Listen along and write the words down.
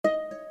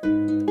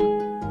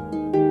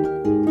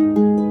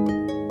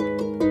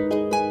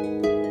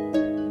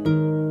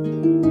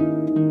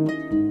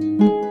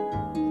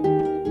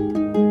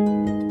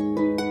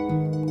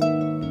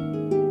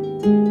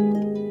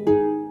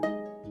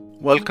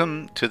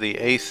Welcome to the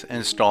 8th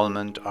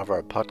installment of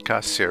our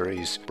podcast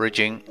series,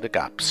 Bridging the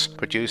Gaps,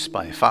 produced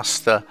by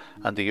FASTA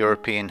and the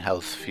European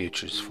Health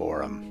Futures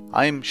Forum.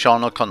 I'm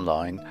Sean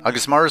O'Conline,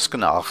 agus maras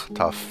gnach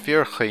tá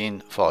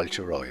fíorchaoin fáilte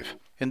roimh.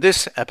 In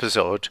this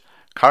episode,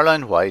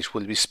 Caroline White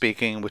will be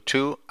speaking with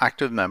two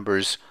active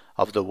members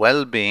of the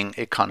Wellbeing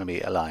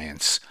Economy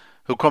Alliance,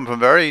 who come from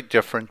very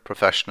different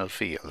professional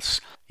fields.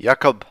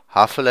 Jakob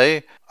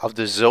Haffele of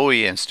the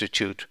Zoe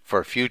Institute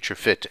for Future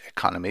Fit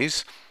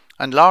Economies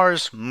and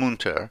Lars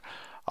Munter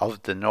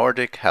of the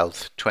Nordic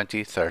Health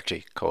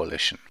 2030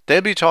 Coalition.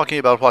 They'll be talking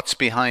about what's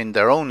behind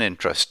their own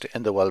interest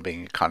in the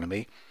wellbeing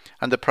economy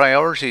and the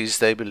priorities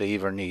they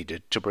believe are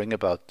needed to bring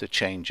about the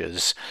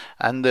changes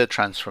and the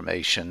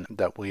transformation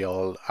that we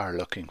all are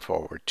looking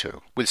forward to.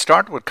 We'll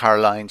start with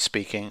Caroline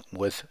speaking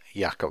with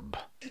Jakob.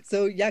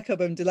 So, Jakob,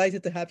 I'm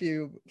delighted to have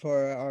you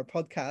for our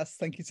podcast.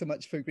 Thank you so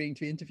much for agreeing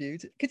to be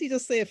interviewed. Could you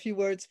just say a few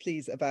words,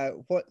 please,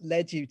 about what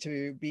led you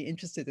to be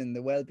interested in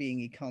the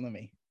wellbeing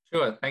economy?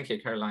 Sure. Thank you,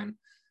 Caroline.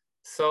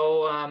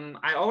 So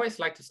I always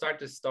like to start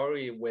this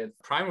story with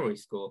primary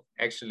school,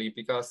 actually,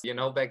 because,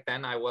 back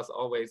then I was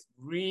always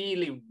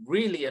really,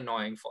 really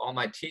annoying for all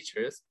my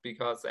teachers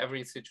because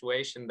every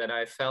situation that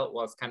I felt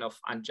was kind of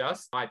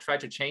unjust. I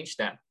tried to change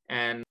that.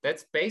 And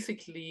that's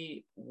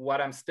basically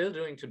what I'm still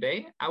doing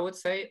today, I would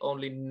say,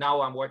 only now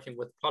I'm working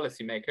with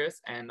policymakers.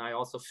 And I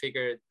also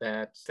figured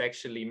that it's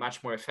actually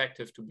much more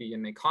effective to be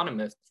an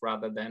economist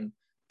rather than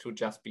to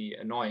just be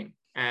annoying.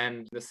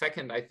 And the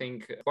second, I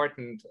think,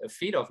 important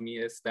feat of me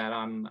is that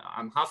I'm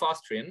half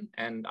Austrian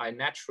and I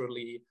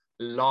naturally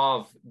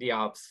love the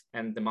Alps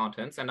and the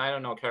mountains. And I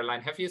don't know,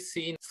 Caroline, have you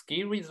seen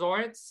ski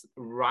resorts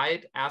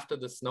right after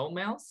the snow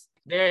melts?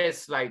 There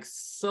is like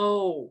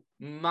so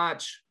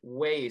much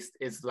waste.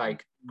 It's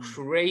like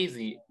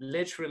crazy,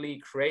 literally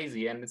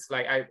crazy. And it's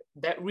like,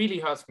 that really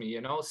hurts me,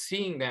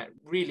 seeing that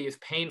really is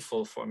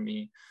painful for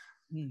me.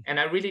 And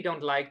I really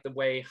don't like the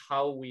way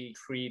how we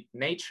treat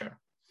nature.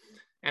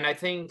 And I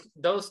think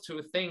those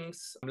two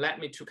things led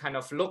me to kind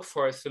of look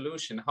for a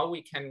solution, how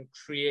we can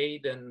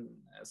create a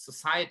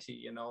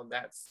society,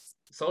 that's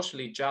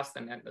socially just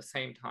and at the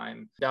same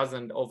time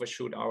doesn't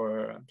overshoot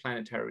our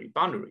planetary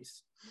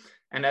boundaries.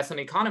 And as an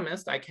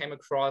economist, I came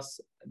across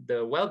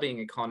the well-being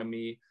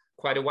economy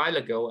quite a while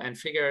ago and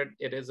figured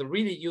it is a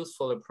really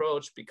useful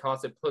approach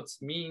because it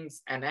puts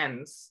means and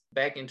ends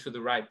back into the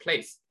right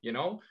place.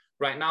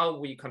 Right now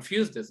we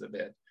confuse this a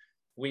bit.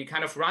 We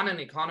kind of run an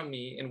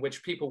economy in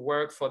which people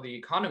work for the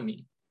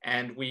economy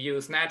and we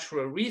use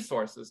natural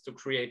resources to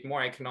create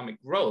more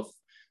economic growth.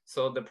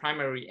 So the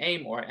primary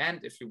aim or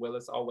end, if you will,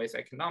 is always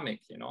economic,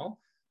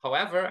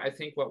 However, I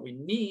think what we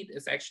need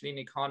is actually an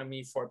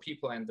economy for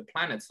people and the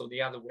planet. So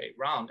the other way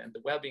around. And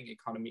the well-being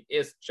economy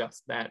is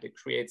just that. It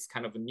creates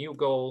kind of a new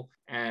goal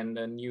and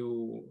a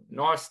new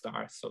North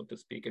Star, so to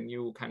speak, a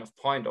new kind of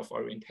point of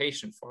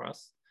orientation for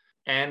us.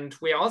 And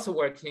we're also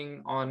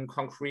working on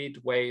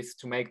concrete ways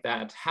to make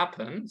that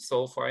happen.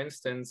 So for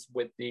instance,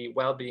 with the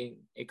Wellbeing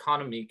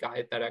Economy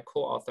Guide that I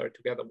co-authored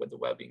together with the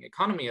Wellbeing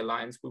Economy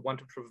Alliance, we want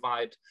to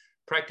provide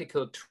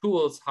practical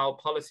tools how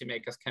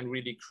policymakers can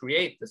really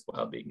create this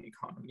wellbeing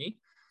economy.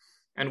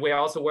 And we're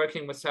also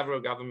working with several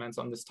governments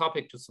on this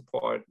topic to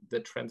support the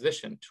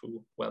transition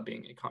to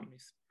wellbeing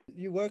economies.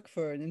 You work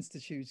for an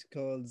institute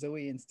called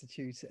Zoe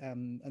Institute,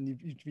 and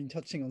you've been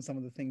touching on some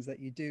of the things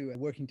that you do,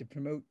 working to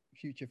promote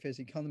future fit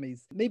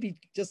economies. Maybe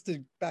just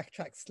to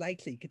backtrack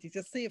slightly, could you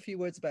just say a few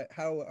words about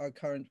how our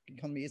current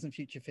economy isn't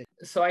future fit?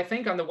 So I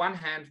think on the one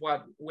hand,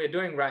 what we're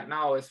doing right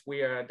now is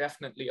we are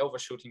definitely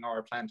overshooting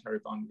our planetary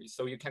boundaries.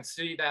 So you can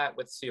see that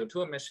with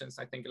CO2 emissions.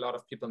 I think a lot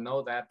of people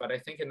know that. But I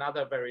think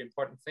another very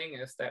important thing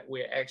is that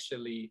we're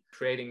actually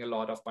creating a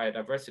lot of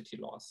biodiversity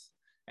loss.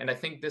 And I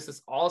think this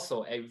is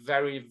also a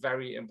very,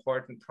 very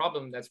important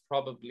problem that's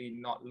probably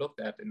not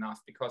looked at enough,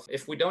 because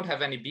if we don't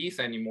have any bees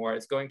anymore,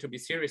 it's going to be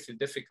seriously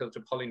difficult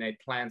to pollinate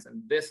plants.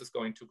 And this is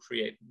going to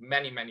create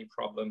many, many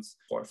problems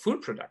for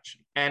food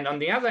production. And on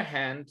the other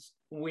hand,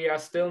 we are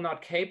still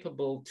not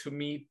capable to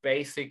meet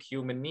basic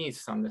human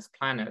needs on this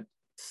planet.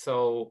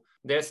 So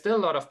there's still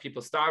a lot of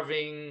people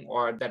starving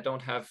or that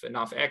don't have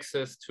enough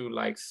access to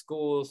like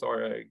schools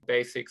or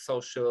basic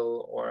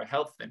social or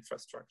health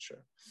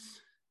infrastructure.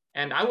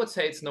 And I would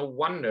say it's no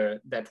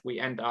wonder that we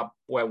end up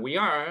where we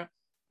are,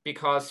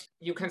 because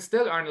you can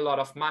still earn a lot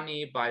of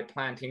money by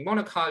planting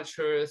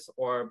monocultures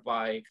or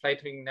by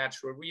exploiting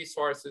natural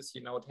resources,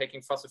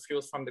 taking fossil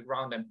fuels from the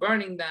ground and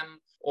burning them,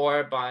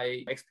 or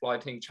by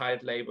exploiting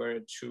child labor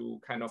to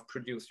kind of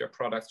produce your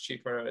products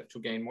cheaper to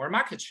gain more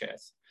market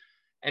shares.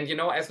 And,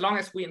 as long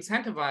as we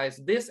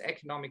incentivize this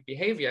economic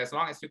behavior, as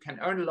long as you can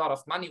earn a lot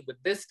of money with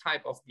this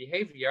type of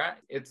behavior,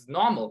 it's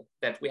normal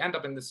that we end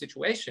up in this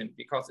situation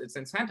because it's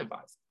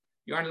incentivized.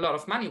 You earn a lot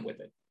of money with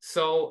it.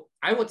 So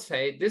I would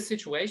say this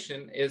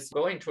situation is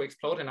going to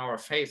explode in our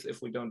face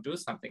if we don't do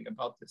something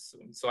about this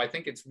soon. So I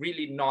think it's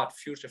really not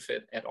future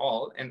fit at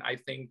all. And I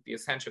think the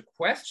essential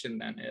question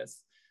then is,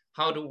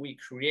 how do we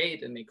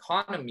create an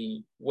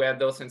economy where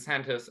those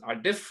incentives are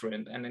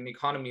different and an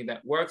economy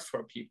that works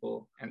for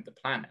people and the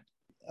planet?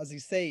 As you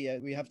say,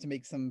 we have to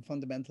make some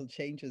fundamental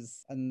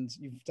changes, and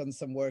you've done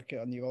some work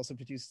and you also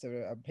produced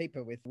a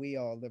paper with We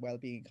All, the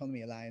Wellbeing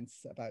Economy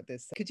Alliance, about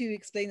this. Could you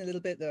explain a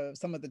little bit of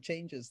some of the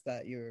changes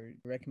that you're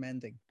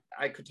recommending?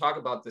 I could talk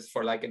about this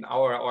for like an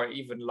hour or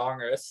even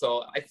longer.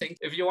 So I think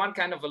if you want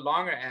kind of a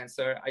longer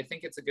answer, I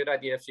think it's a good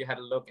idea if you had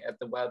a look at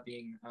the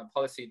Wellbeing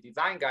Policy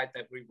Design Guide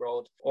that we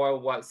wrote, or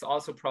what's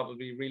also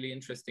probably really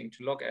interesting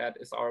to look at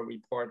is our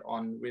report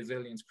on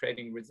resilience,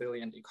 creating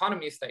resilient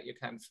economies that you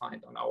can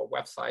find on our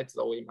website,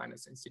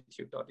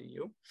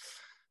 zoe-institute.eu.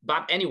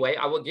 But anyway,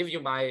 I will give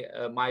you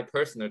my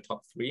personal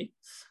top three.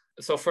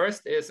 So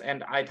first is,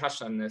 and I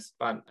touched on this,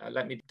 but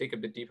let me dig a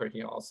bit deeper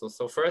here also.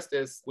 So first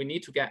is we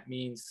need to get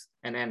means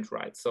and end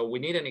right. So we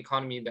need an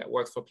economy that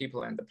works for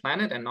people and the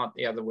planet and not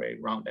the other way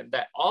around. And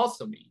that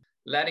also means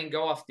letting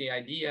go of the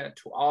idea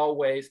to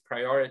always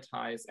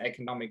prioritize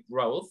economic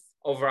growth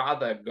over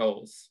other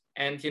goals.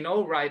 And,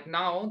 right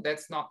now,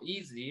 that's not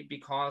easy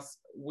because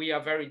we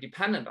are very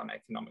dependent on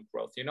economic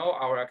growth.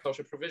 Our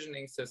social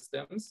provisioning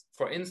systems,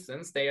 for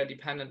instance, they are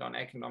dependent on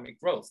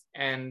economic growth.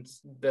 And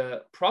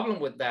the problem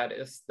with that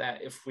is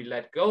that if we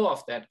let go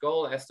of that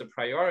goal as the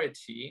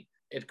priority,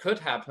 it could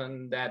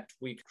happen that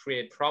we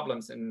create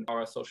problems in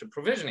our social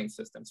provisioning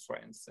systems, for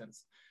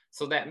instance.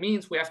 So that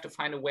means we have to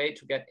find a way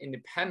to get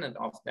independent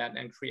of that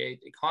and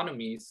create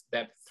economies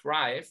that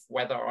thrive,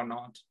 whether or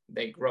not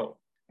they grow.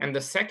 And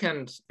the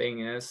second thing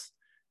is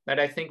that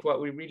I think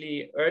what we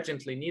really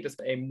urgently need is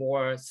a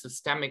more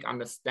systemic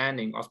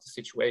understanding of the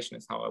situation,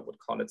 is how I would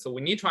call it. So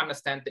we need to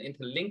understand the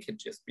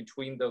interlinkages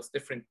between those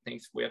different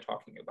things we are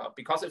talking about.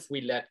 Because if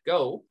we let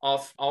go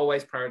of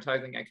always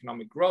prioritizing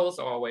economic growth,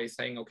 or always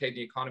saying, okay,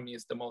 the economy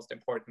is the most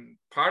important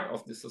part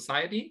of the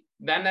society,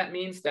 then that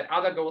means that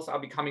other goals are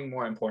becoming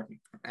more important.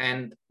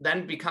 And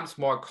then becomes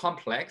more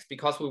complex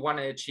because we want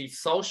to achieve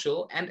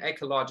social and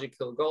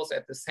ecological goals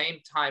at the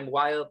same time,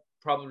 while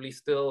probably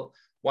still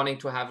wanting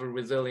to have a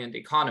resilient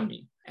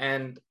economy.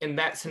 And in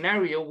that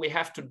scenario, we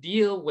have to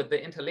deal with the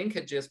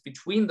interlinkages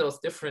between those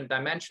different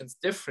dimensions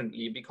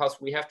differently, because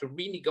we have to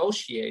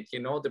renegotiate,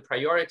 the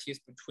priorities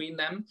between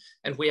them.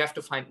 And we have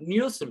to find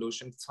new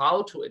solutions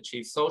how to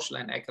achieve social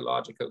and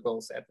ecological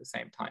goals at the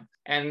same time.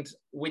 And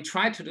we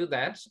try to do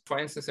that, for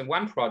instance, in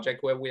one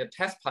project where we are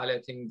test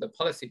piloting the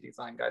policy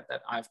design guide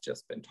that I've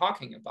just been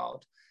talking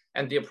about.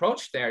 And the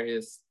approach there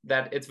is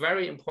that it's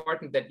very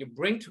important that you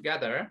bring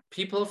together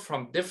people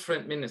from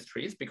different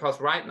ministries, because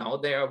right now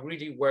they are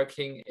really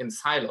working in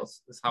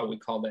silos, is how we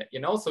call it.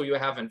 So you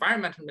have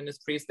environmental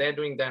ministries, they're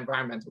doing the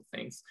environmental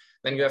things.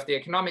 Then you have the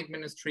economic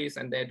ministries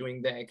and they're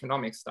doing the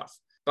economic stuff.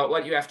 But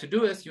what you have to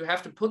do is you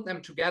have to put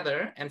them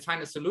together and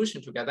find a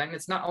solution together. And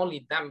it's not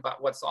only them,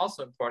 but what's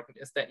also important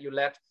is that you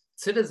let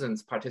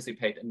citizens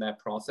participate in that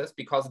process,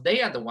 because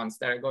they are the ones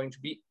that are going to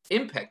be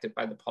impacted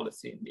by the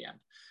policy in the end.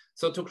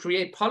 So to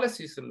create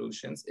policy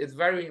solutions, it's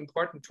very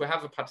important to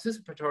have a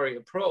participatory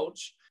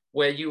approach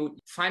where you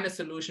find a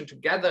solution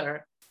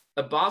together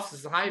above the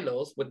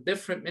silos with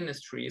different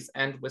ministries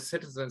and with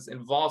citizens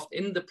involved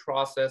in the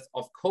process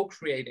of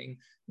co-creating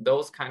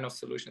those kind of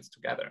solutions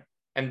together.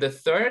 And the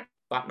third,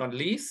 but not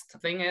least,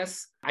 thing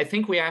is, I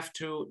think we have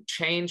to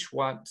change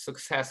what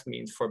success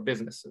means for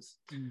businesses.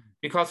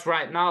 Because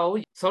right now,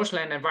 social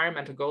and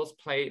environmental goals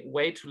play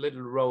way too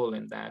little role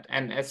in that.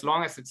 And as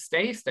long as it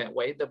stays that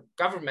way, the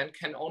government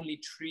can only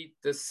treat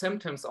the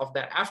symptoms of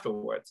that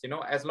afterwards.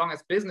 As long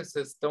as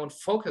businesses don't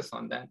focus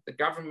on that, the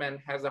government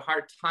has a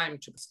hard time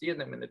to steer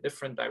them in a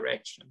different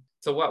direction.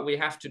 So what we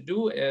have to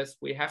do is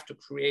we have to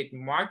create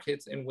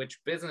markets in which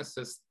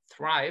businesses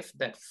thrive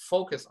that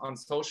focus on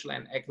social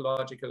and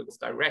ecological goals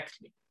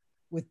directly.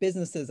 With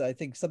businesses, I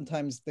think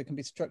sometimes there can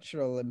be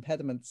structural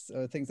impediments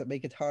or things that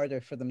make it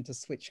harder for them to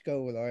switch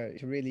goal or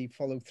to really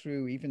follow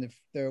through, even if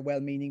there are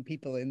well-meaning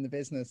people in the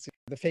business.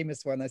 The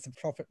famous one is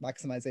profit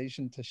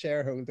maximization to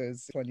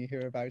shareholders, one you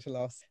hear about a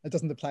lot. It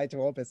doesn't apply to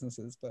all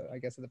businesses, but I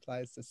guess it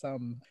applies to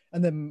some.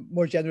 And then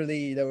more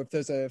generally, if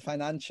there's a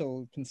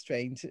financial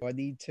constraint or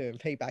need to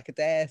pay back a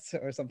debt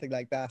or something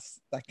like that,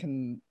 that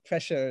can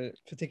pressure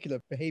particular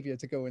behavior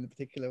to go in a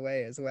particular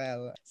way as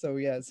well. So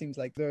yeah, it seems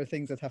like there are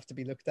things that have to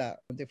be looked at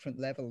on different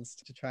levels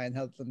to try and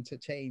help them to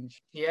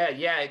change. Yeah,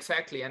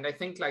 exactly. And I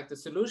think like the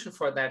solution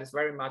for that is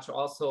very much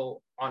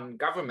also on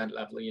government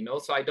level,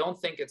 so I don't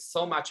think it's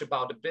so much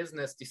about a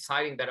business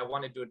deciding that I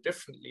want to do it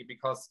differently,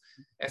 because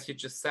as you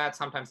just said,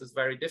 sometimes it's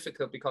very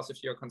difficult, because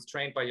if you're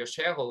constrained by your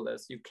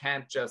shareholders, you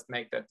can't just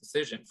make that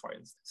decision, for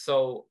instance.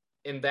 So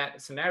in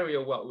that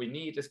scenario, what we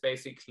need is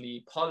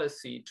basically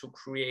policy to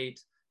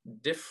create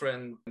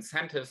different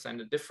incentives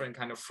and a different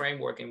kind of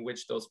framework in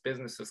which those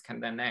businesses can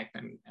then act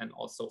and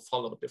also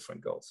follow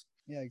different goals.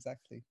 Yeah,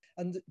 exactly.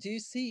 And do you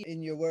see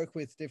in your work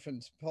with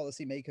different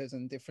policymakers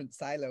and different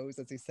silos,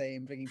 as you say,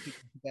 and bringing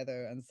people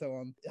together and so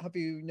on, have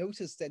you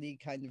noticed any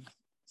kind of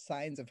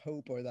signs of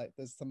hope, or that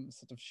there's some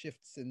sort of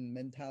shifts in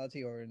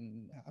mentality or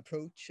in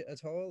approach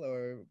at all?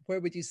 Or where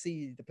would you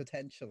see the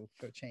potential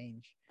for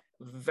change?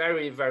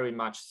 Very, very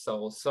much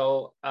so.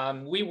 So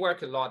we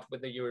work a lot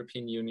with the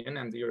European Union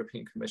and the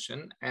European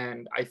Commission.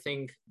 And I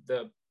think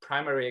the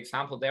primary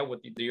example there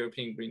would be the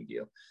European Green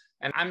Deal.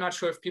 And I'm not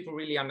sure if people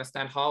really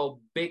understand how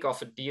big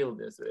of a deal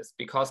this is,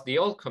 because the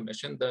old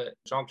commission, the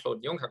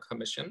Jean-Claude Juncker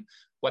Commission,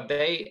 what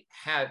they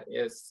had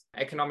is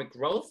economic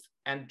growth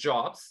and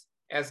jobs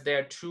as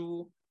their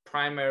two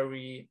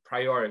primary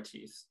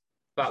priorities.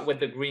 But with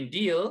the Green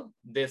Deal,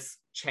 this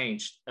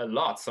changed a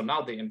lot. So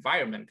now the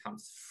environment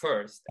comes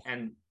first.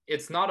 And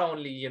it's not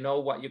only,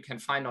 what you can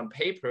find on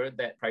paper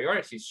that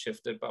priorities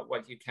shifted, but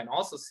what you can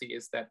also see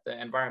is that the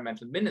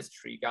environmental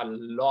ministry got a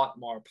lot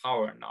more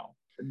power now.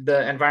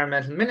 The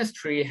environmental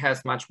ministry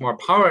has much more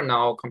power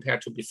now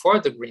compared to before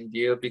the Green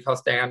Deal,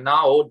 because they are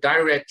now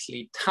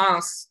directly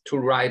tasked to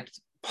write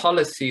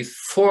policies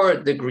for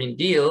the Green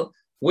Deal,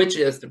 which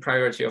is the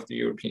priority of the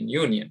European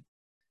Union.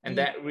 And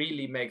that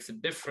really makes a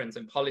difference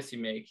in policy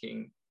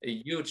making, a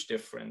huge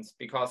difference,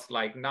 because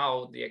like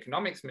now the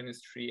economics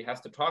ministry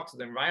has to talk to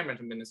the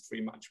environmental ministry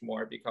much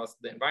more, because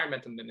the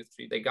environmental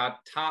ministry, they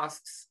got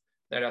tasks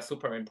that are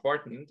super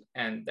important.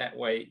 And that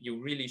way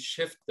you really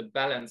shift the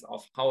balance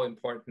of how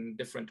important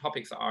different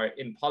topics are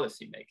in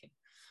policy making.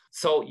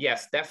 So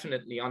yes,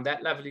 definitely on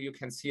that level, you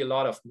can see a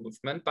lot of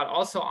movement, but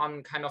also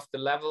on kind of the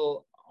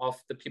level of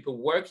the people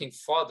working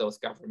for those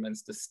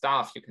governments, the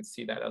staff, you can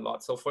see that a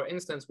lot. So for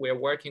instance, we're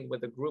working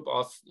with a group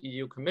of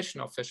EU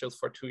Commission officials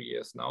for 2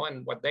 years now.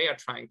 And what they are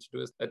trying to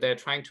do is that they're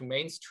trying to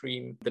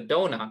mainstream the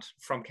donut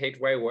from Kate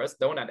Raworth,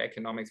 donut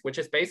economics, which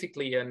is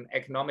basically an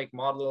economic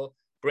model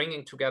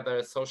bringing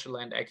together social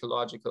and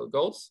ecological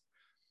goals.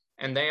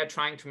 And they are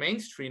trying to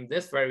mainstream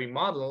this very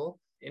model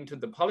into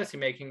the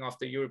policymaking of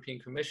the European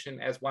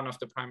Commission as one of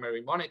the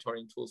primary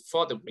monitoring tools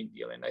for the Green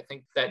Deal. And I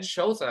think that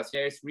shows us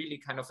there is really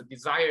kind of a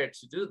desire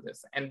to do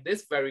this. And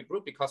this very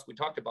group, because we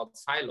talked about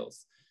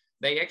silos,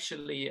 they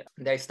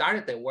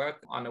started their work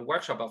on a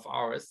workshop of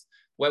ours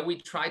where we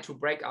try to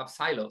break up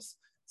silos.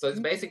 So it's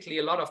basically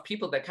a lot of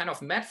people that kind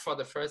of met for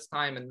the first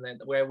time and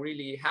that were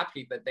really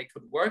happy that they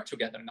could work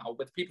together now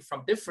with people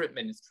from different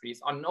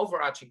ministries on an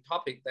overarching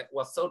topic that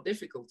was so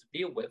difficult to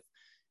deal with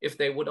if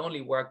they would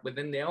only work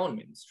within their own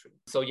ministry.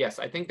 So yes,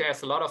 I think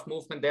there's a lot of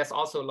movement. There's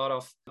also a lot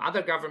of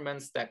other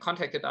governments that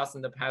contacted us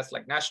in the past,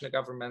 like national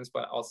governments,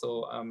 but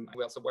also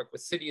we also work with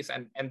cities.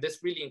 And this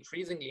really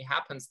increasingly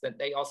happens that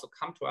they also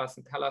come to us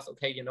and tell us,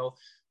 okay,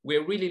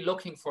 we're really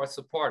looking for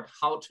support,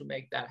 how to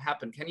make that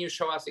happen. Can you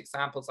show us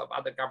examples of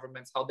other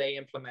governments, how they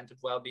implemented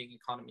well-being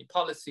economy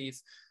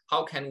policies?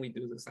 How can we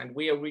do this? And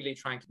we are really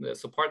trying to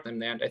support them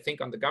there. And I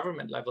think on the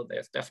government level,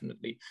 there's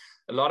definitely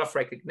a lot of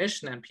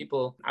recognition, and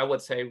people, I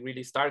would say,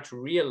 really start to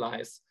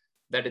realize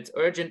that it's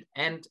urgent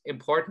and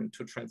important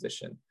to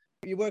transition.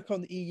 You work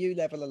on the EU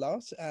level a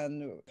lot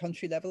and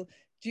country level.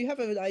 Do you have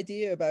an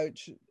idea about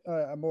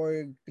a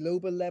more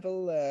global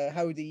level,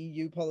 how the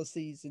EU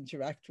policies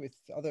interact with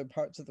other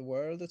parts of the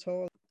world at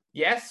all?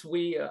 Yes,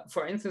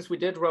 for instance, we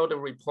wrote a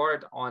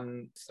report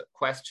on the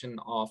question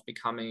of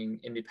becoming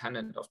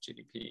independent of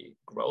GDP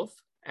growth.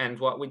 And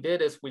what we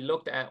did is we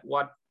looked at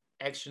what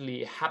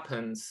actually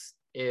happens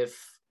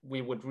if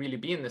we would really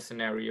be in the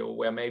scenario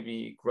where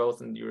maybe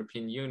growth in the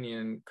European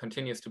Union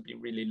continues to be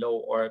really low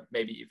or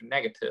maybe even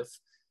negative,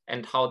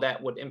 and how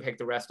that would impact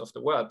the rest of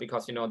the world.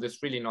 Because, this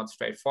is really not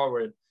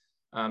straightforward,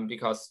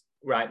 because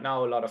right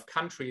now a lot of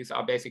countries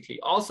are basically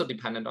also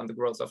dependent on the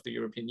growth of the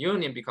European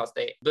Union, because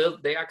they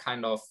build their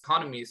kind of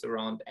economies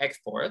around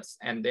exports,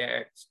 and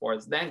their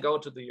exports then go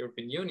to the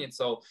European Union.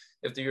 So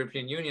if the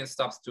European Union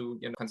stops to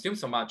consume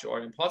so much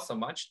or import so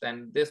much,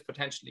 then this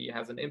potentially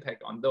has an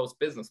impact on those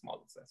business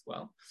models as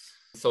well.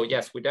 So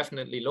yes, we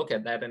definitely look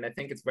at that. And I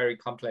think it's a very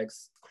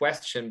complex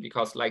question,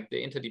 because like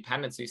the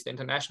interdependencies, the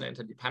international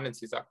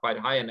interdependencies are quite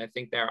high. And I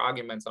think there are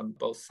arguments on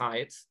both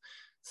sides.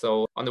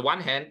 So on the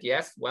one hand,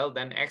 yes, well,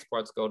 then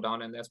exports go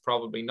down, and that's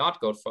probably not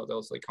good for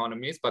those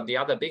economies. But the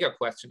other bigger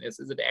question is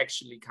it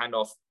actually kind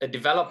of a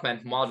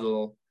development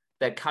model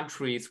that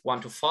countries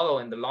want to follow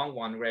in the long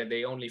run, where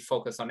they only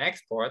focus on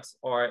exports?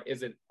 Or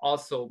is it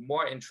also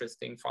more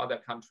interesting for other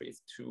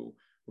countries to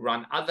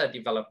run other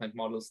development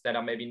models that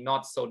are maybe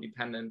not so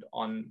dependent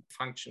on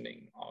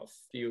functioning of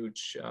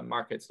huge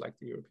markets like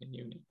the European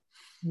Union?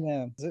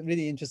 Yeah, it's a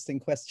really interesting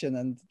question,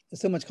 and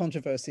there's so much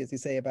controversy, as you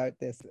say, about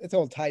this. It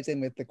all ties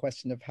in with the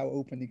question of how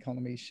open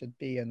economies should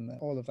be and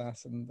all of that.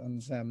 And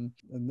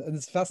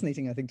it's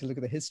fascinating, I think, to look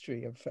at the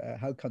history of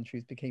how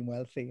countries became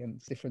wealthy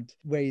and different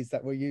ways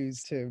that were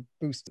used to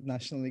boost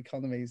national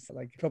economies.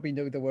 Like, you probably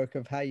know the work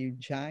of Hao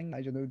Chang.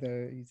 I don't know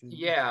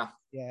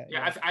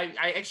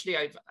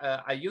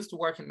I used to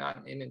work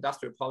in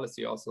industrial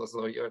policy also,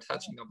 so you're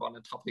touching upon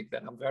a topic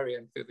that I'm very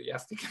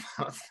enthusiastic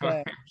about.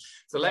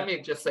 So let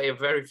me just say a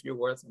very few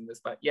words on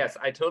this. But yes,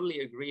 I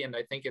totally agree, and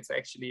I think it's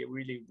actually a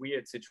really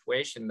weird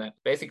situation that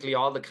basically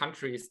all the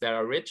countries that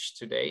are rich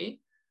today,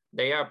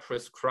 they are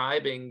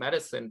prescribing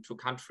medicine to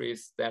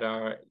countries that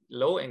are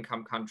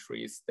low-income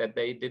countries that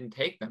they didn't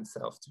take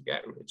themselves to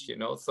get rich,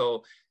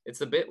 So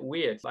it's a bit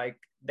weird. Like,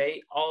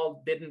 they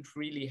all didn't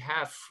really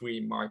have free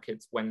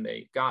markets when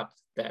they got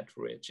that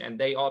rich, and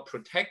they all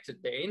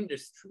protected their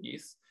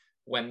industries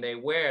when they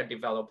were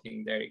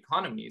developing their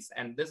economies.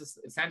 And this is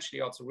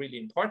essentially also really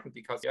important,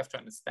 because you have to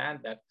understand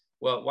that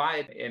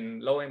worldwide in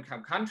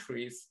low-income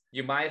countries,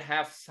 you might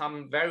have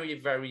some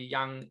very, very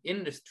young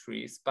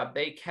industries, but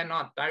they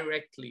cannot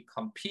directly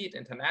compete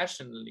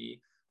internationally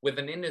with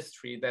an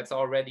industry that's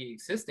already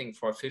existing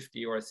for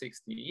 50 or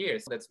 60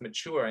 years, that's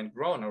mature and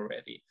grown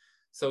already.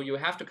 So you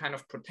have to kind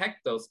of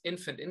protect those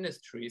infant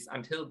industries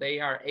until they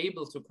are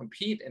able to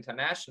compete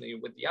internationally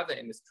with the other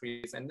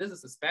industries. And this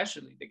is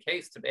especially the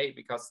case today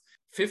because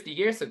 50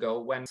 years ago,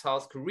 when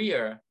South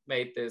Korea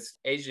made this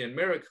Asian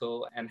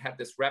miracle and had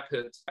this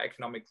rapid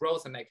economic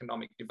growth and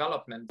economic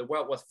development, the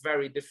world was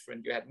very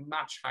different. You had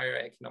much higher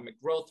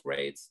economic growth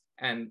rates,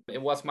 and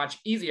it was much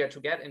easier to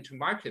get into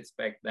markets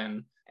back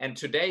then. And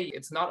today,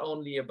 it's not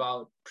only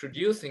about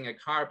producing a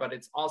car, but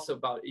it's also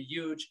about a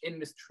huge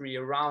industry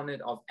around it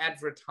of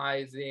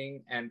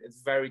advertising. And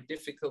it's very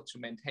difficult to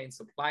maintain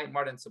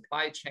modern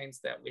supply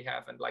chains that we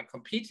have. And like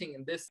competing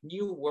in this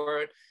new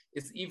world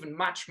is even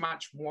much,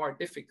 much more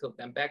difficult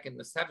than back in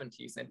the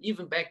 70s. And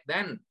even back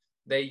then,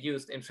 they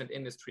used infant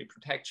industry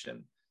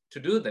protection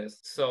to do this.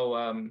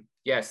 So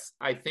yes,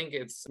 I think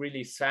it's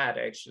really sad,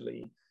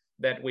 actually,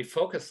 that we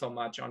focus so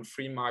much on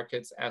free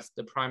markets as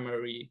the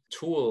primary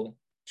tool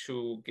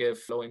to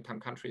give low-income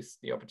countries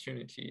the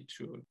opportunity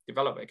to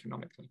develop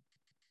economically.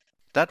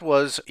 That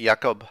was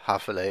Jakob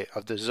Haffele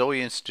of the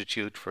Zoe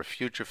Institute for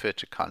Future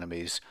Fit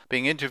Economies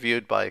being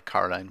interviewed by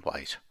Caroline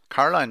White.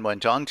 Caroline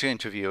went on to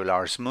interview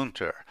Lars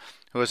Munter,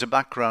 who has a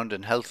background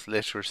in health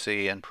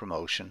literacy and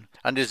promotion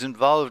and is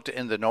involved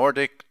in the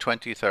Nordic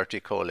 2030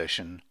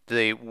 Coalition,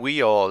 the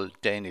We All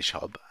Danish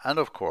Hub, and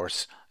of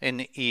course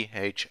in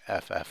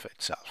EHFF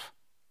itself.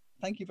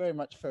 Thank you very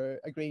much for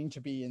agreeing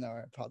to be in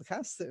our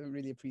podcast. I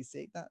really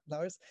appreciate that,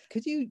 Lars.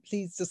 Could you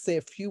please just say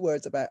a few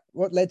words about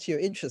what led to your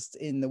interest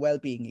in the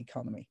well-being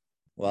economy?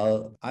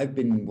 Well, I've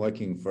been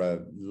working for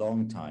a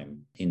long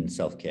time in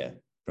self-care,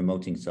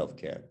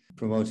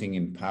 promoting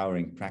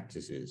empowering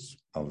practices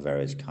of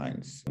various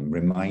kinds,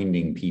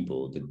 reminding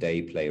people that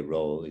they play a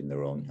role in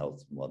their own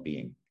health and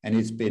well-being. And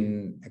it's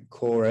been a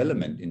core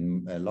element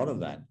in a lot of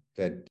that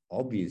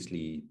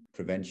obviously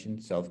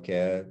prevention,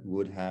 self-care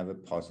would have a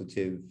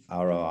positive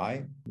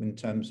ROI in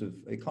terms of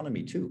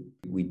economy too.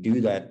 We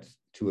do that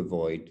to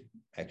avoid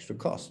extra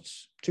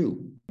costs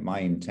too. My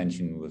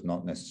intention was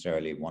not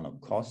necessarily one of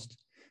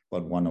cost,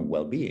 but one of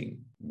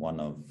well-being, one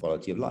of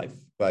quality of life.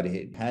 But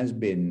it has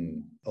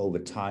been over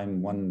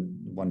time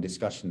one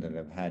discussion that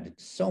I've had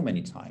so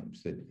many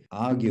times, that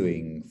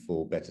arguing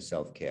for better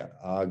self-care,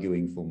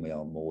 arguing for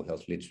more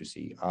health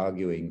literacy,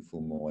 arguing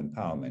for more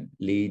empowerment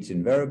leads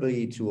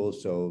invariably to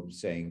also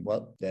saying,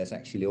 well, there's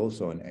actually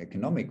also an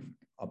economic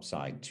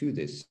upside to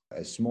this.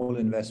 A small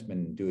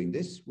investment in doing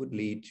this would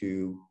lead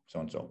to so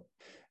and so.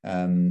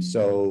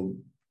 So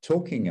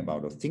talking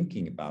about or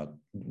thinking about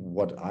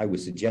what I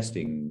was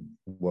suggesting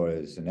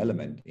was an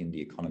element in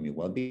the economy of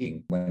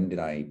well-being. When did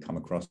I come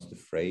across the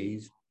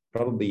phrase?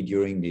 Probably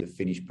during the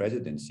Finnish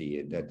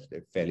presidency. That's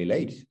fairly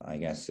late, I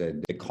guess.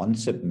 The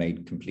concept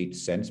made complete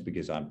sense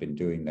because I've been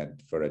doing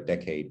that for a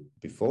decade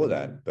before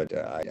that, but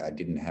I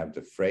didn't have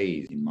the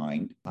phrase in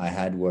mind. I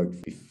had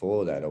worked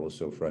before that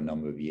also for a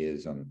number of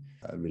years on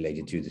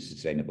related to the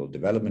Sustainable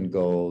Development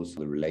Goals,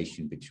 the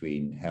relation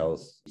between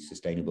health,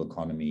 sustainable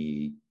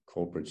economy,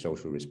 corporate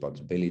social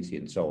responsibility,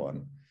 and so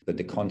on. But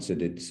the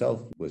concept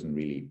itself wasn't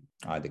really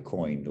either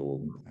coined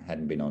or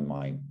hadn't been on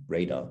my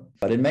radar.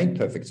 But it made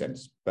perfect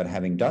sense. But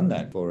having done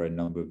that for a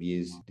number of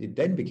years, it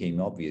then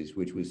became obvious,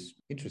 which was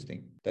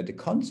interesting, that the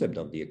concept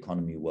of the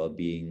economy of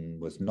well-being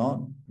was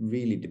not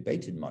really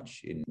debated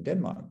much in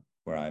Denmark,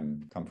 where I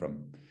come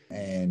from.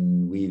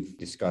 And we've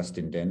discussed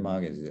in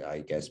Denmark, as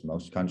I guess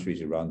most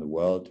countries around the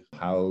world,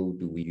 how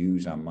do we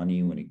use our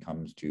money when it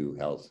comes to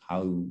health?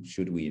 How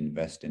should we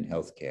invest in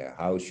healthcare?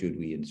 How should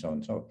we, and so on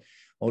and so on.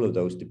 All of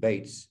those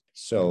debates.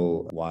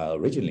 So while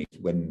originally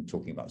when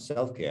talking about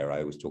self-care,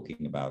 I was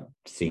talking about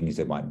things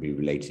that might be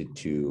related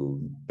to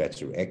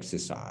better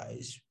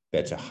exercise,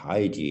 better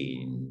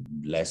hygiene,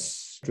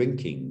 less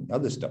drinking,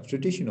 other stuff,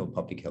 traditional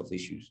public health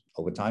issues.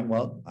 Over time,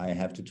 well, I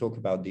have to talk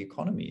about the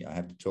economy. I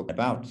have to talk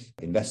about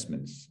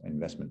investments,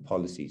 investment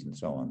policies, and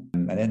so on.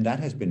 And then that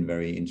has been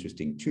very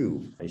interesting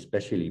too,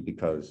 especially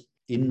because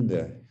in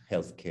the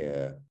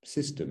healthcare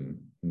system,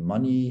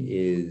 money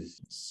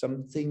is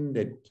something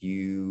that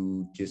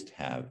you just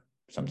have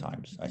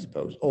sometimes, I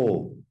suppose,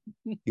 or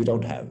you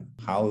don't have.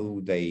 How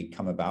they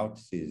come about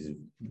is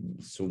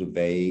sort of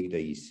vague.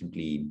 They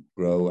simply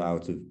grow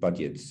out of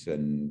budgets,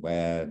 and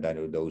where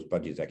those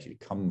budgets actually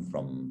come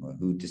from,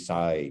 who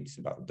decides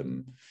about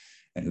them,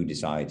 and who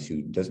decides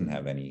who doesn't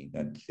have any,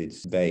 that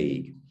it's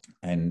vague.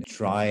 And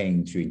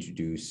trying to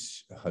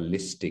introduce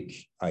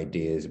holistic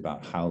ideas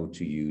about how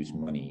to use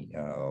money,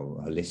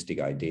 holistic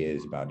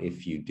ideas about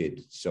if you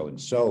did so and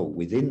so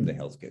within the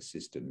healthcare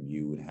system,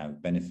 you would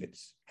have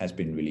benefits, has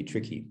been really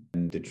tricky.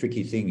 And the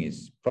tricky thing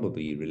is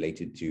probably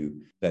related to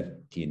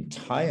that the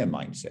entire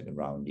mindset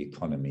around the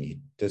economy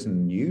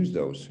doesn't use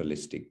those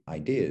holistic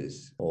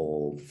ideas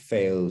or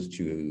fails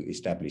to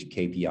establish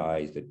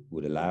KPIs that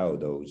would allow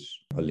those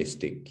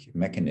holistic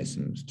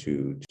mechanisms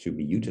to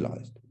be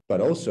utilized. but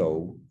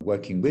also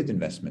working with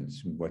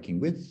investments, working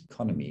with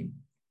economy.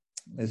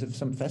 There's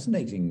some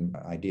fascinating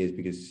ideas,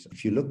 because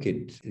if you look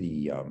at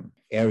the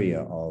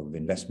area of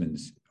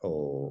investments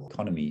or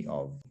economy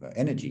of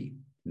energy,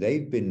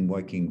 they've been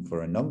working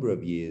for a number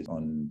of years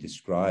on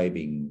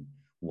describing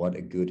what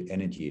a good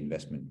energy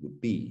investment would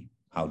be.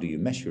 How do you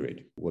measure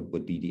it? What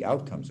would be the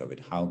outcomes of it?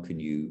 How can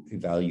you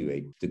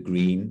evaluate the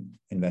green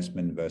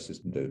investment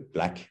versus the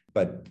black?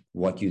 But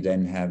what you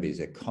then have is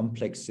a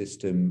complex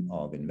system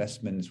of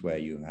investments where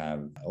you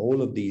have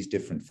all of these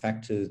different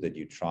factors that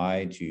you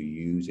try to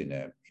use in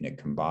a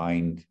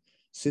combined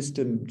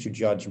system to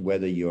judge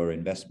whether your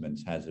investment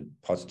has a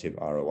positive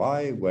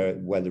ROI,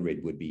 whether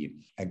it would be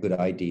a good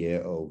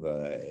idea over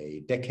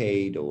a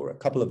decade or a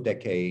couple of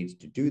decades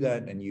to do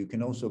that. And you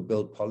can also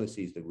build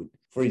policies that would,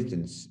 for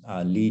instance,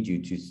 lead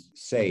you to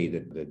say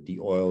that the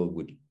oil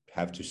would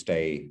have to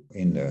stay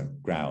in the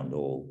ground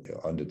or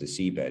under the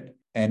seabed.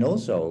 And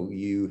also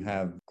you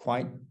have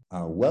quite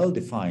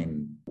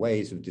well-defined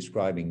ways of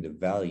describing the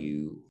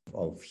value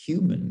of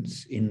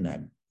humans in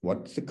that.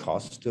 What's the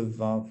cost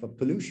of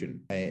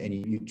pollution? And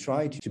you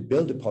try to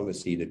build a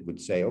policy that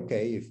would say,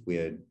 okay, if we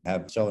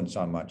have so and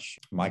so much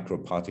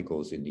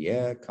microparticles in the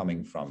air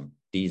coming from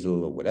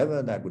diesel or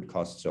whatever, that would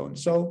cost so and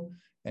so.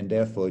 And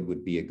therefore, it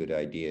would be a good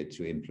idea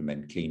to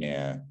implement clean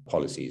air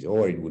policies,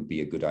 or it would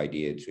be a good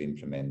idea to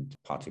implement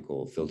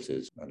particle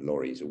filters on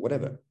lorries or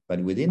whatever.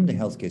 But within the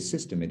healthcare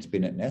system, it's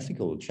been an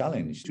ethical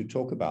challenge to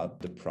talk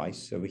about the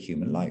price of a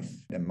human life.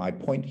 And my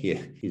point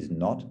here is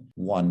not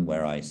one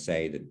where I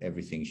say that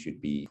everything should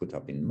be put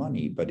up in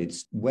money, but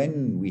it's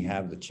when we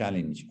have the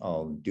challenge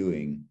of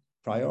doing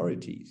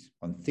priorities,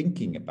 on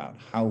thinking about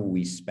how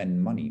we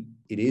spend money,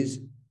 it is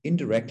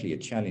indirectly a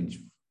challenge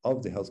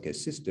of the healthcare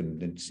system.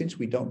 Then since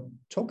we don't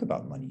talk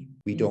about money,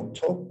 we don't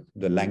talk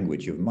the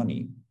language of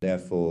money,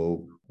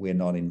 therefore we're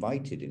not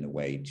invited in a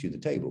way to the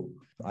table.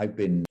 I've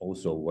been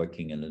also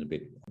working a little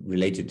bit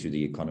related to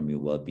the economy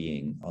of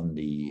well-being on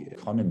the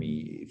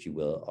economy, if you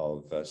will,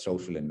 of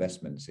social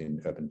investments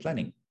in urban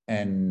planning.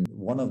 And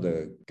one of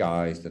the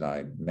guys that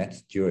I met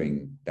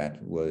during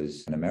that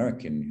was an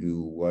American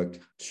who worked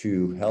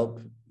to help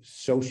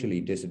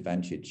socially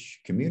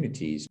disadvantaged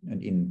communities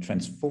and in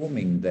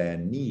transforming their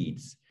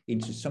needs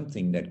into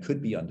something that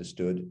could be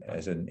understood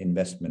as an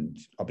investment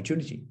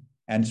opportunity,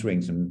 answering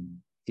some,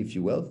 if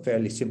you will,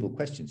 fairly simple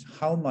questions.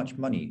 How much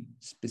money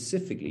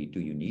specifically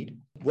do you need?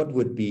 What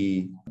would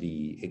be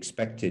the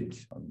expected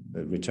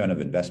return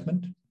of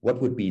investment? What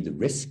would be the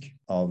risk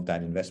of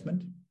that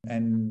investment?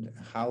 And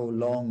how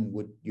long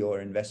would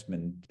your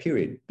investment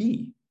period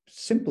be?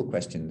 Simple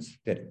questions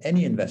that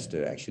any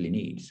investor actually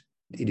needs.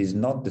 It is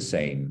not the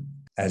same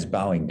as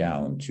bowing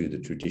down to the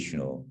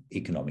traditional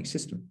economic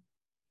system.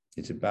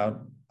 It's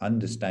about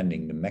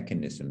understanding the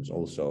mechanisms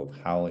also of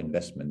how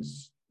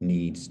investments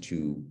needs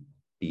to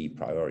be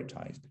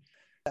prioritized.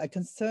 A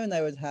concern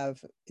I would have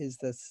is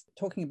this,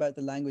 talking about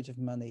the language of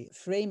money,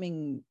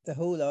 framing the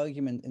whole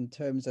argument in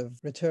terms of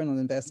return on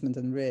investment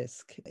and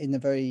risk in a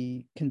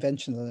very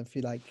conventional, if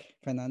you like,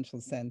 financial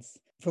sense.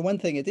 For one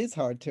thing, it is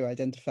hard to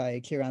identify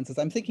clear answers.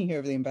 I'm thinking here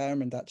of the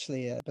environment,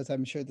 actually, but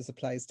I'm sure this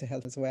applies to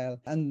health as well.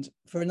 And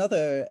for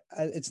another,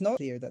 it's not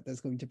clear that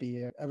there's going to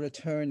be a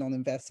return on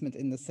investment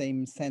in the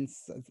same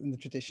sense as in the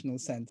traditional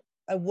sense.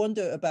 I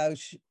wonder about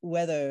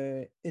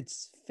whether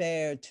it's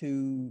fair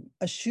to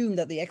assume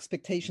that the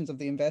expectations of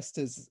the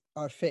investors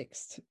are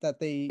fixed,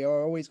 that they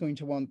are always going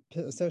to want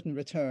a certain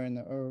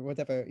return or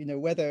whatever,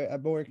 whether a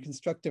more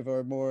constructive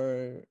or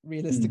more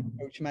realistic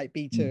approach might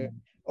be to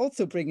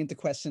also bring into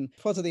question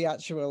what are the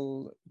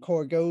actual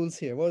core goals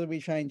here? What are we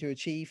trying to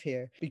achieve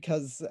here?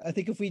 Because I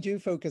think if we do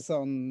focus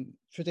on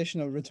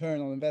traditional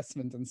return on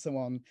investment and so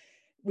on,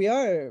 we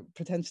are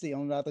potentially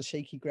on rather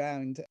shaky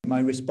ground. My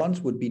response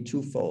would be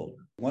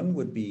twofold. One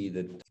would be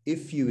that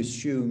if you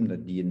assume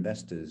that the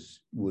investors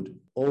would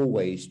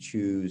always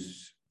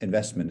choose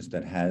investments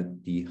that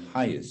had the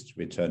highest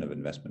return of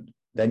investment,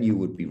 then you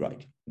would be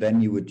right.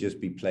 Then you would just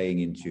be playing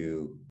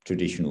into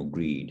traditional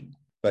greed.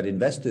 But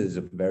investors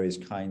of various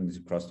kinds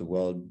across the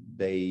world,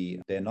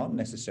 they're not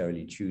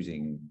necessarily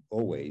choosing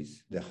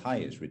always the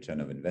highest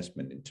return of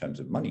investment in terms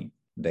of money.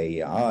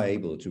 They are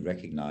able to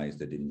recognize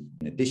that in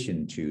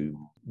addition to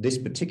this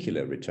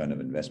particular return of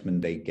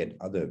investment, they get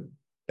other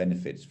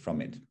benefits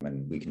from it.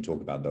 And we can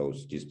talk about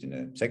those just in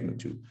a second or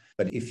two.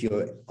 But if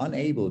you're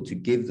unable to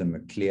give them a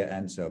clear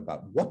answer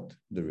about what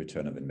the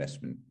return of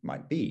investment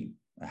might be,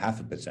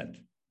 0.5%,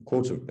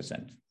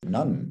 0.25%,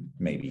 none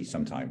maybe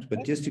sometimes,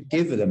 but just to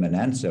give them an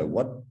answer,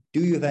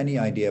 do you have any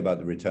idea about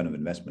the return of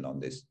investment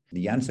on this?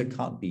 The answer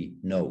can't be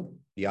no.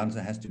 The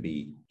answer has to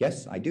be,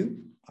 yes, I do.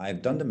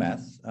 I've done the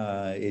math.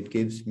 It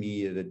gives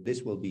me that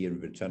this will be a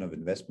return of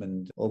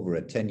investment over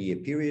a 10-year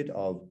period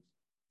of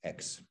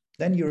X.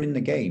 Then you're in the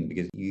game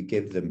because you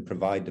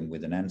provide them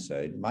with an answer.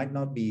 It might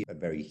not be a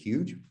very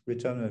huge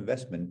return on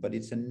investment, but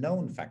it's a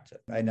known factor.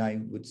 And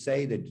I would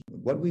say that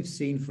what we've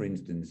seen, for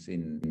instance,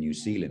 in New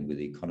Zealand with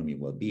the economy of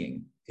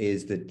well-being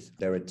is that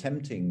they're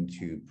attempting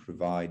to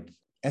provide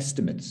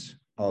estimates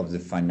of the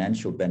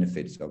financial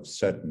benefits of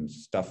certain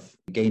stuff.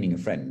 Gaining a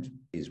friend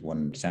is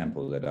one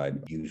example that I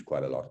use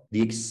quite a lot.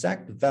 The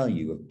exact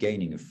value of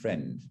gaining a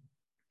friend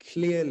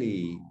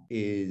clearly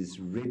is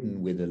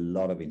written with a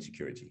lot of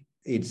insecurity.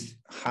 It's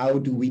how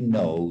do we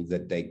know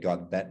that they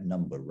got that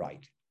number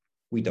right?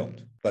 We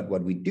don't. But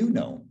what we do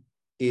know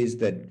is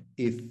that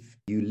if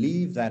you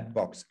leave that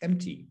box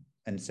empty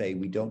and say,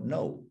 we don't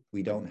know,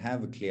 we don't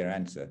have a clear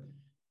answer,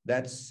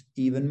 that's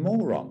even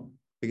more wrong,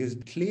 because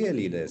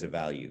clearly there's a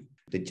value.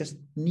 They just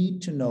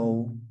need to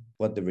know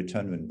what the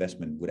return of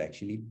investment would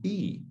actually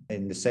be,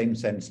 in the same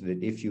sense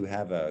that if you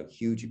have a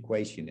huge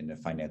equation in a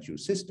financial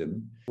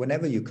system,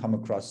 whenever you come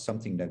across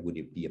something that would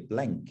be a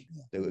blank,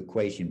 the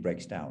equation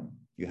breaks down.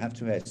 You have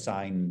to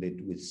assign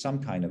it with some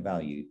kind of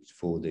value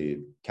for the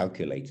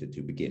calculator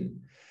to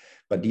begin.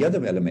 But the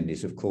other element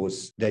is, of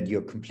course, that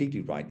you're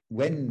completely right.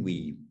 When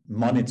we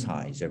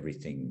monetize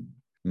everything,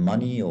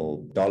 money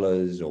or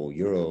dollars or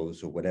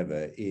euros or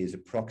whatever is a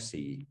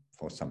proxy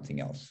for something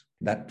else.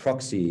 That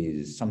proxy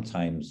is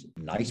sometimes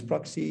a nice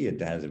proxy.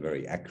 It has a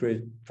very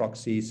accurate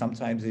proxy.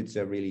 Sometimes it's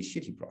a really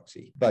shitty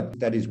proxy. But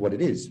that is what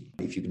it is.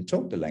 If you can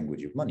talk the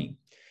language of money,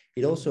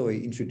 it also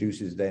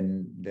introduces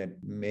then that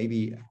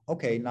maybe,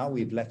 okay, now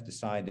we've left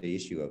aside the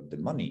issue of the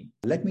money.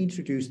 Let me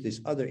introduce this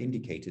other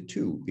indicator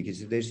too,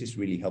 because this is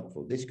really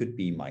helpful. This could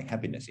be my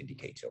happiness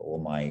indicator or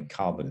my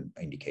carbon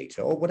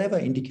indicator or whatever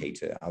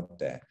indicator out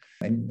there.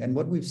 And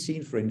what we've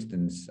seen, for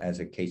instance, as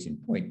a case in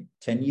point,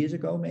 10 years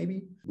ago,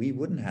 maybe, we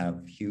wouldn't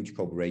have huge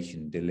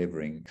corporation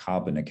delivering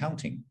carbon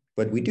accounting.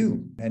 But we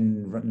do.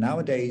 And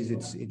nowadays,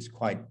 it's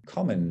quite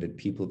common that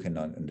people can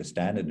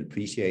understand and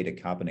appreciate a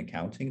carbon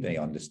accounting. They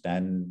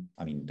understand,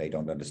 they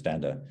don't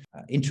understand the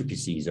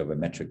intricacies of a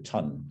metric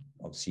ton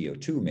of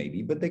CO2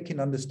 maybe, but they can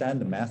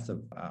understand the math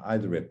of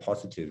either a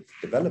positive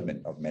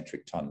development of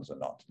metric tons or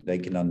not. They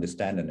can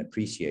understand and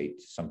appreciate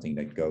something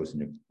that goes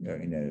in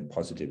a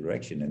positive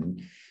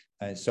direction.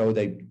 And so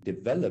they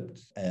developed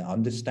an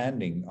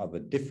understanding of a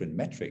different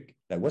metric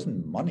that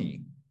wasn't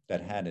money,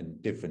 that had a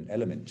different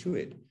element to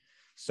it.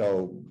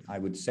 So I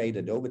would say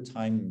that over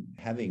time,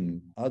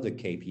 having other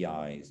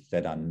KPIs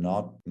that are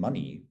not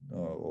money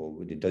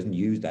or it doesn't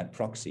use that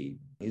proxy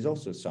is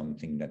also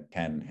something that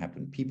can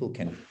happen. People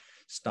can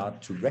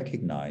start to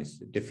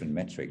recognize a different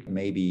metric.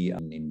 Maybe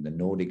in the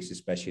Nordics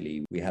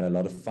especially, we had a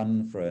lot of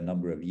fun for a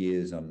number of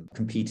years on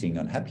competing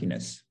on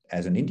happiness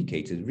as an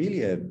indicator,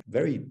 really a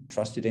very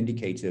trusted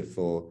indicator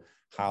for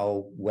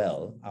how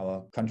well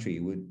our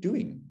country were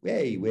doing.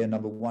 Hey, we're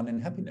number one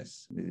in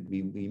happiness.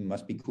 We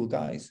must be cool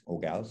guys or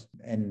gals.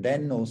 And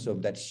then also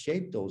that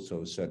shaped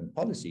also certain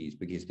policies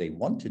because they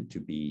wanted to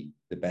be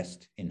the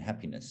best in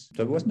happiness.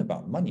 So it wasn't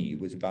about money,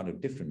 it was about a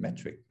different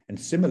metric. And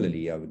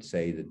similarly, I would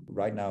say that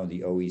right now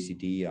the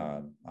OECD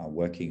are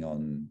working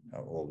on,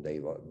 or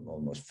they've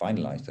almost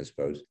finalized, I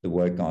suppose, the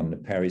work on the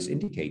Paris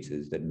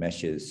indicators that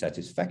measures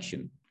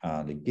satisfaction.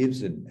 That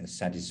gives a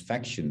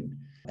satisfaction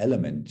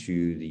element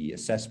to the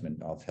assessment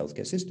of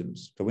healthcare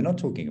systems. So we're not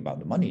talking about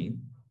the money,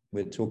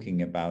 we're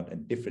talking about a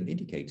different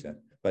indicator.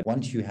 But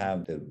once you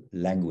have the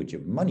language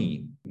of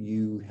money,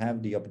 you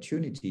have the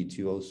opportunity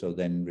to also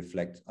then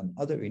reflect on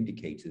other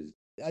indicators.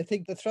 I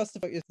think the thrust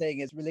of what you're saying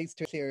is relates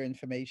to clear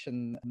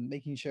information and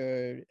making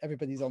sure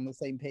everybody's on the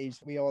same page.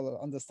 We all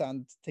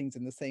understand things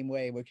in the same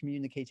way. We're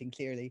communicating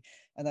clearly.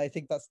 And I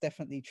think that's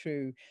definitely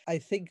true. I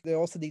think there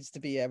also needs to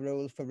be a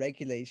role for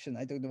regulation.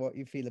 I don't know what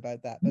you feel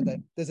about that, but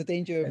there's a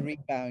danger of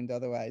rebound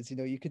otherwise.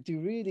 You could do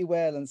really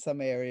well in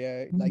some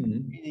area, like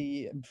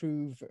really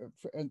improve,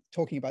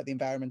 talking about the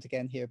environment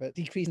again here, but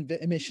decrease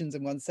emissions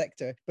in one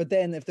sector. But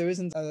then if there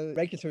isn't a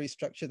regulatory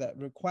structure that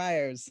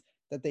requires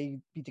that they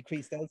be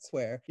decreased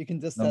elsewhere, you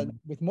can just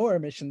with more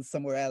emissions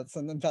somewhere else.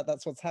 And in fact,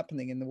 that's what's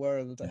happening in the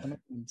world at the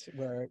moment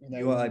where,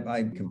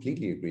 I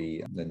completely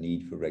agree on the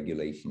need for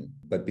regulation.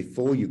 But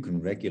before you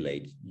can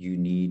regulate, you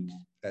need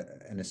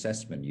an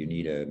assessment, you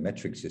need a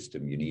metric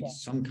system, you need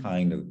some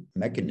kind of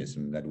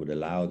mechanism that would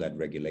allow that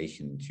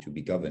regulation to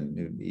be governed.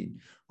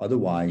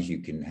 Otherwise, you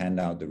can hand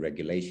out the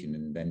regulation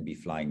and then be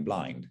flying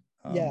blind.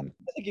 I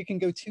think you can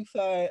go too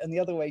far and the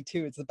other way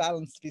too. It's a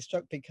balance to be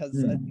struck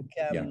because I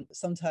think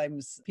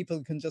sometimes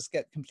people can just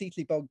get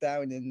completely bogged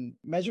down in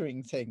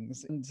measuring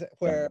things, and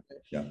where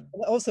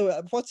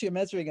also what you're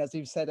measuring, as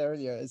you've said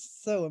earlier, is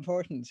so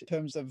important in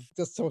terms of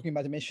just talking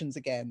about emissions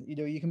again.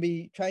 You can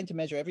be trying to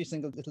measure every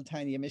single little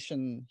tiny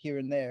emission here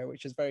and there,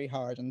 which is very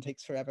hard and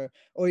takes forever,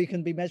 or you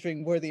can be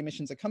measuring where the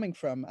emissions are coming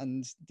from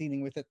and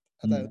dealing with it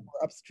at a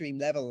more upstream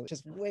level, which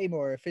is way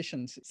more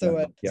efficient.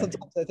 So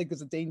sometimes I think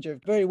there's a danger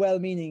of very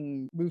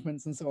well-meaning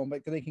movements and so on,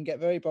 but they can get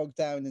very bogged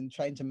down in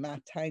trying to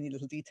map tiny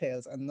little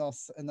details and not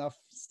enough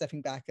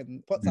stepping back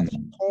and what's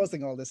actually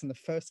causing all this in the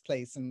first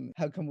place and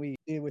how can we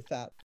deal with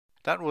that.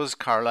 That was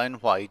Caroline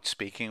White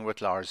speaking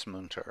with Lars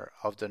Munter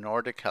of the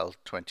Nordic Health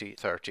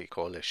 2030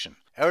 Coalition.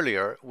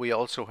 Earlier, we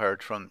also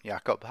heard from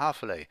Jakob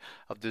Hafele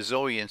of the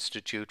Zoe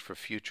Institute for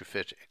Future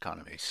Fit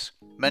Economies.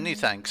 Many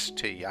thanks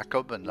to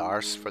Jakob and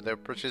Lars for their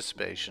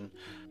participation,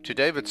 to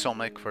David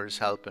Somek for his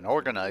help in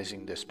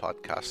organising this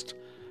podcast,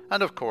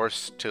 and of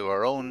course to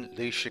our own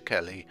Leisha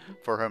Kelly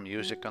for her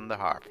music on the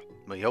harp.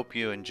 We hope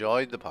you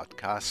enjoyed the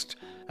podcast,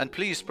 and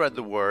please spread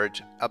the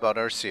word about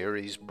our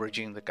series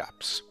Bridging the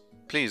Gaps.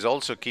 Please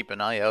also keep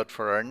an eye out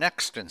for our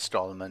next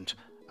instalment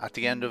at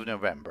the end of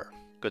November.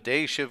 Good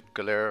day, Shiv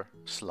Galir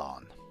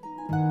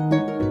Slán.